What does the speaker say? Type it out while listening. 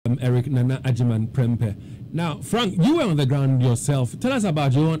Eric Nana Ajiman Prempe. Now, Frank, you were on the ground yourself. Tell us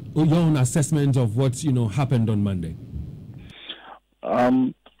about your own assessment of what happened on Monday.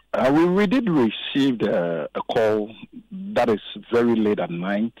 We did receive a call that is very late at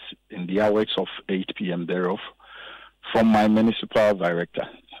night in the hours of 8 p.m. thereof from my municipal director,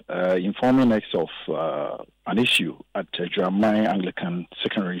 informing us of an issue at Jeremiah Anglican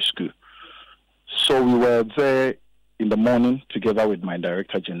Secondary School. So we were there in the morning together with my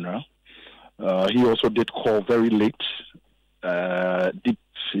Director General. He also did call very late, deep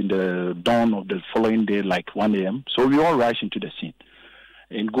in the dawn of the following day, like 1 a.m. So we all rushed into the scene.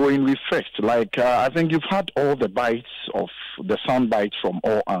 In going, we first, I think you've had all the bites of the sound bites from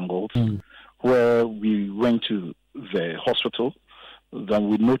all angles, where we went to the hospital. Then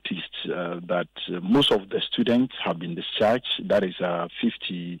we noticed that most of the students have been discharged. That is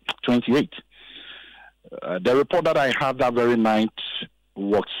 28. The report that I had that very night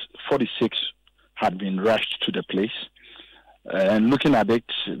was 46 had been rushed to the place. And looking at it,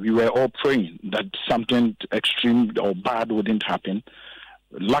 we were all praying that something extreme or bad wouldn't happen.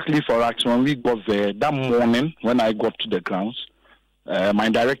 Luckily for us, when we got there that morning, when I got to the grounds, my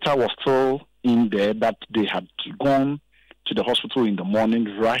director was still in there, that they had gone to the hospital in the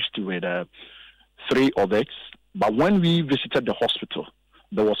morning, rushed with 3 others. But when we visited the hospital,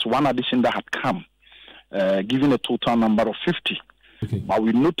 there was one addition that had come, giving a total number of 50. Okay. But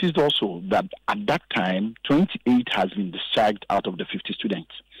we noticed also that at that time, 28 has been discharged out of the 50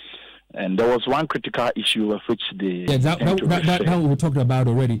 students. And there was one critical issue of which they... Yeah, that we talked about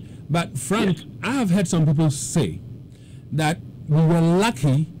already. But Frank, yes. I have heard some people say that we were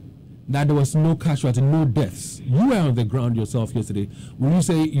lucky that there was no casualty, no deaths. You were on the ground yourself yesterday. Will you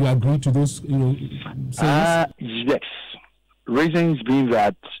say you agree to those, sayings? Yes. Reasons being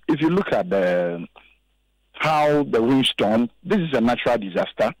that if you look at how the windstorm, this is a natural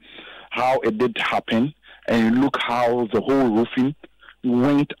disaster, how it did happen, and you look how the whole roofing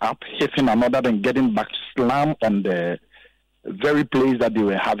went up, hitting another and getting back slam on the very place that they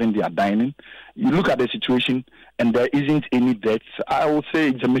were having their dining. You look at the situation and there isn't any deaths. I would say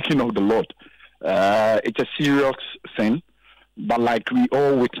it's a making of the Lord. It's a serious thing, but like we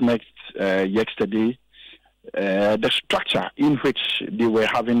all witnessed yesterday, the structure in which they were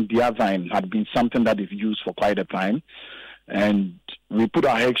having their dine had been something that they've used for quite a time. And we put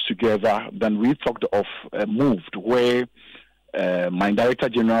our heads together, then we talked of a move where my Director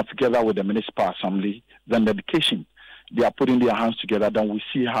General, together with the Municipal Assembly, then the education, they are putting their hands together. Then we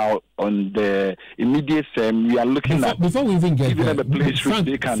see how on the immediate term we are looking at. Before we even get there,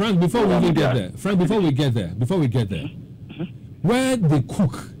 Frank, before we get there, where they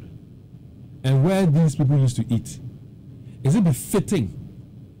cook and where these people used to eat, is it befitting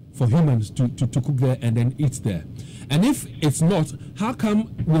for humans to cook there and then eat there? And if it's not, how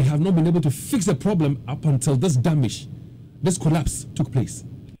come we have not been able to fix the problem up until this damage, this collapse took place?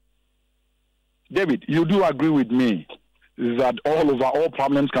 David, you do agree with me that all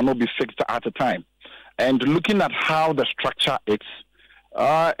problems cannot be fixed at a time. And looking at how the structure is,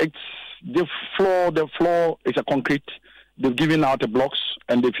 it's the floor is a concrete. They've given out the blocks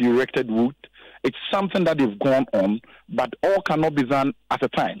and they've erected wood. It's something that they've gone on, but all cannot be done at a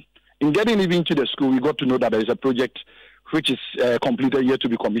time. In getting even to the school, we got to know that there is a project which is completed yet to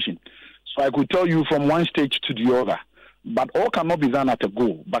be commissioned. So I could tell you from one stage to the other, but all cannot be done at a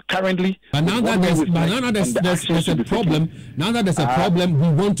go. But currently, now that there's a problem, we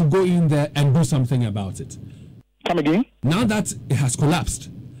want to go in there and do something about it. Come again? Now that it has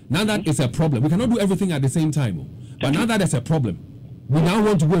collapsed, now that it's a problem, we cannot do everything at the same time. But now that there's a problem, we now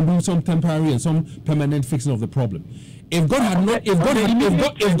want to go and do some temporary and some permanent fixing of the problem. If God had not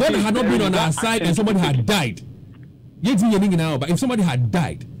been on our side and somebody had died, but if somebody had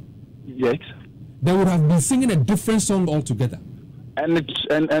died, yes, they would have been singing a different song altogether. And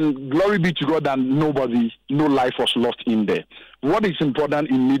glory be to God that no life was lost in there. What is important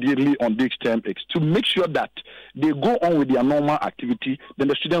immediately on this term is to make sure that they go on with their normal activity, then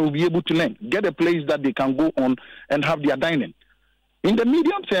the student will be able to learn. Get a place that they can go on and have their dining. In the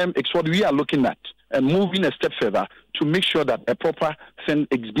medium term, it's what we are looking at and moving a step further to make sure that a proper thing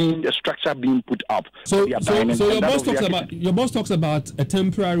is being, a structure being put up. So your boss talks about a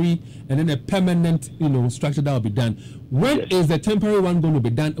temporary and then a permanent, structure that will be done. When is the temporary one going to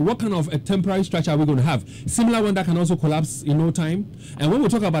be done? What kind of a temporary structure are we going to have? Similar one that can also collapse in no time. And when we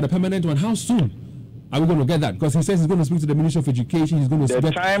talk about a permanent one, how soon are we going to get that? Because he says he's going to speak to the Ministry of Education. He's going to speak to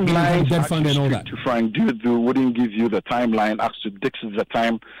the debt fund and all that. To Frank Duodu wouldn't give you the timeline as to this is the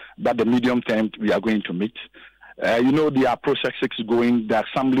time that the medium term we are going to meet. There are processes going. The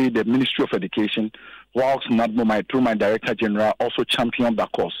Assembly, the Ministry of Education whilst NADMO, through my Director General, also championed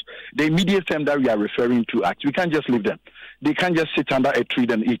that cause. The immediate term that we are referring to act, we can't just leave them. They can't just sit under a tree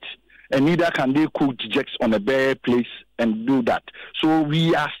and eat. And neither can they cook jigs on a bare place and do that. So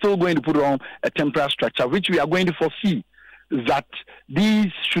we are still going to put on a temporary structure, which we are going to foresee that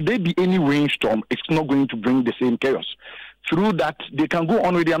these, should there be any rainstorm, it's not going to bring the same chaos. Through that, they can go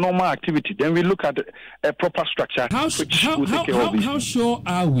on with their normal activity. Then we look at a proper structure. How sure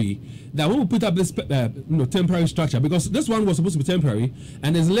are we that when we put up this temporary structure, because this one was supposed to be temporary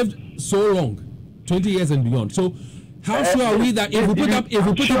and has lived so long, 20 years and beyond. So how sure are we that if we put up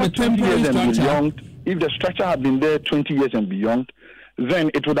a temporary structure, if the structure had been there 20 years and beyond,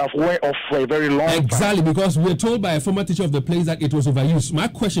 then it would have worn off for a very long time. Exactly, because we're told by a former teacher of the place that it was overused. My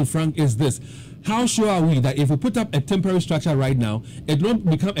question, Frank, is this. How sure are we that if we put up a temporary structure right now, it won't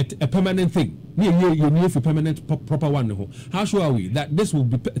become a permanent thing? You need a permanent, proper one. How sure are we that this will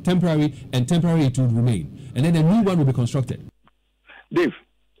be temporary and temporary it will remain? And then a new one will be constructed? Dave,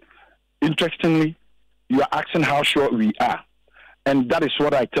 interestingly, you are asking how sure we are. And that is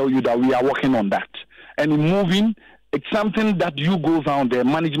what I tell you, that we are working on that. And in moving, it's something that you go down there,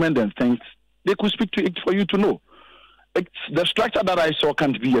 management and things, they could speak to it for you to know. It's the structure that I saw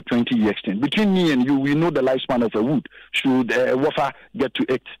can't be a 20-year thing. Between me and you, we know the lifespan of a wood should water get to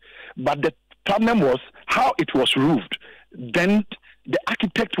it. But the problem was how it was roofed. Then the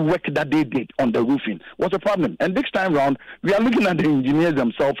architect work that they did on the roofing was a problem. And this time around, we are looking at the engineers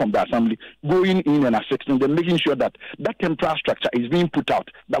themselves from the assembly going in and assisting them, making sure that that temporary structure is being put out,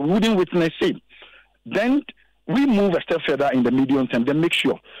 that we wouldn't witness it. Then we move a step further in the medium term, then make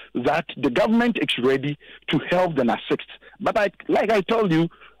sure that the government is ready to help and assist. But like I told you,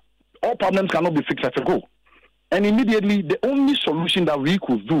 all problems cannot be fixed at a go. And immediately, the only solution that we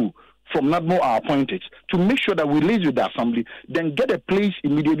could do from NADMO are appointed to make sure that we liaise with the assembly, then get a place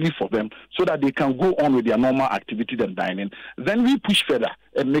immediately for them so that they can go on with their normal activities and dining. Then we push further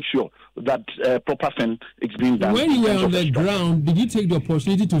and make sure that proper thing is being done. When you were on the ground, did you take the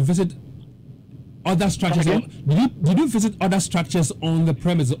opportunity to visit other structures? Did you visit other structures on the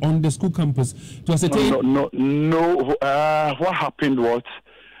premise, on the school campus to ascertain? No. What happened was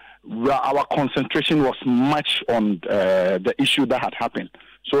our concentration was much on the issue that had happened.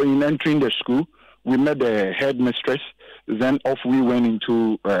 So in entering the school, we met the headmistress. Then off we went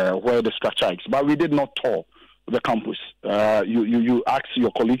into where the structure is. But we did not tour the campus. You ask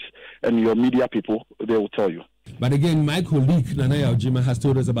your colleagues and your media people, they will tell you. But again, my colleague Nanaya Ojima has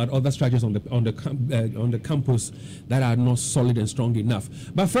told us about other structures on the campus that are not solid and strong enough.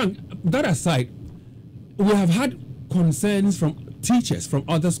 But Frank, that aside, we have had concerns from teachers from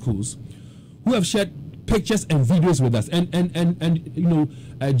other schools who have shared pictures and videos with us. And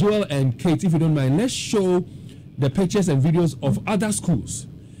Joel and Kate, if you don't mind, let's show the pictures and videos of other schools.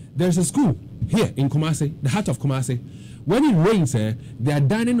 There's a school here in Kumasi, the heart of Kumasi. When it rains, their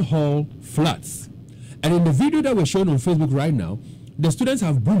dining hall floods. And in the video that we're showing on Facebook right now, the students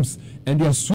have brooms and they are